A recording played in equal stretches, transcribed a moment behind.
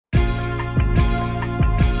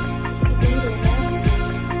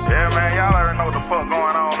y'all already know what the fuck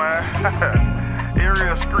going on, man. It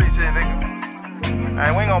real street shit, nigga.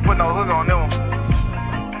 Hey, we ain't gonna put no hook on them.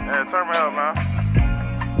 Yeah, turn me up, man.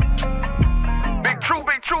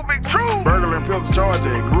 Big true. Burglar in Pilsen,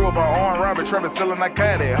 Georgia. Grew up on armed robbery, trapping, selling like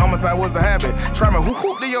caddy. Homicide was the habit. Try me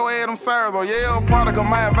whoop to your head, them sirens, oh yeah, product of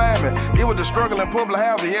my environment. It was the struggle in public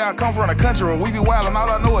housing. Yeah, I come from the country where we be wildin', all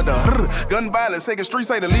I know is the gun violence. Second street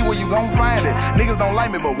say the lead where you gon' find it. Niggas don't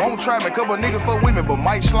like me, but won't try me. Couple niggas fuck with me, but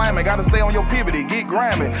might slime me. Gotta stay on your pivot, get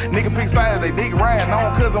grimy. Nigga pick sides, they dick riding.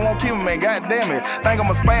 On cousin won't kill me, man, goddamn it. Think I'm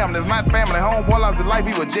a spam, that's not family. Homeboy lost his life,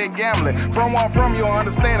 he was jet gambling. From where I'm from, you don't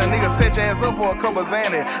understand it. Nigga set your ass up for a couple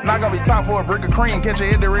Xanny. Not gonna be top for a brick of cream. Catch your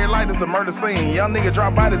head the red light, it's a murder scene. Young nigga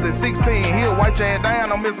drop bodies at 16. He'll wipe your head down,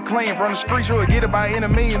 don't miss a clean. From the street, you'll get it by any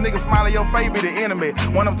means. Nigga smile in your face, be the enemy.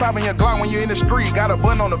 When I'm topping your Glock when you in the street. Got a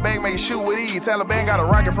button on the back, make you shoot with ease. Taliban got a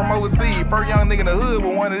rocket from overseas. First young nigga in the hood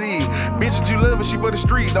with one of these. Bitches you love, she for the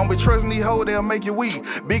street. Don't be trusting these hoes, they'll make you weak.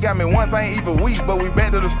 Big got me once, I ain't eat for weeks. But we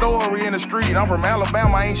back to the story in the street. I'm from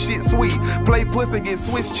Alabama, I ain't shit sweet. Play pussy, get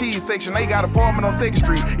Swiss cheese. Section 8 got apartment on 2nd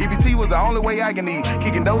Street. EBT was the only way I can eat.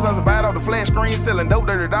 Kicking those on the bite off the flash screen. Selling dope,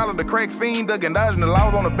 $30 the crack fiend. Ducking, dodging the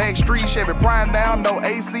laws on the back street. Chevy Prime down, no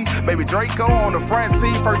AC. Baby Draco on the front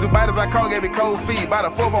seat. First two biters I caught gave me cold feet. By the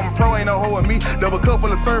 4th, I'm a pro, ain't no hoe in me. Double cup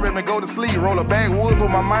full of syrup, and go to sleep. Roll a backwood, put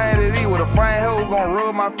my mind at ease. With a fine hoe, gon'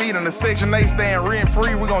 rub my feet. In the Section 8 staying rent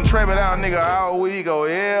free. We gon' trap it out, nigga, all we go.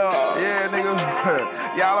 Yeah,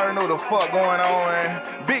 nigga. Y'all already know the fuck going on, man.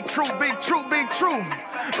 Big true.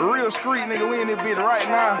 Real street, nigga. We in this bitch right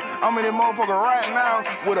now. I'm in this motherfucker right now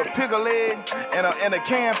with a pickle leg and a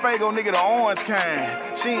can Fago, nigga, the orange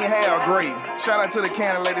can. She ain't half great. Shout out to the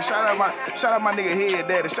cannon lady. Shout out my nigga Head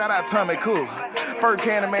Daddy. Shout out Tommy Cook. First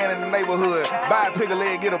cannon man in the neighborhood. Buy a pickle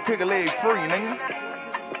leg, get a pickle leg free,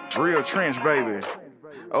 nigga. Real trench, baby.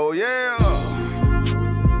 Oh yeah.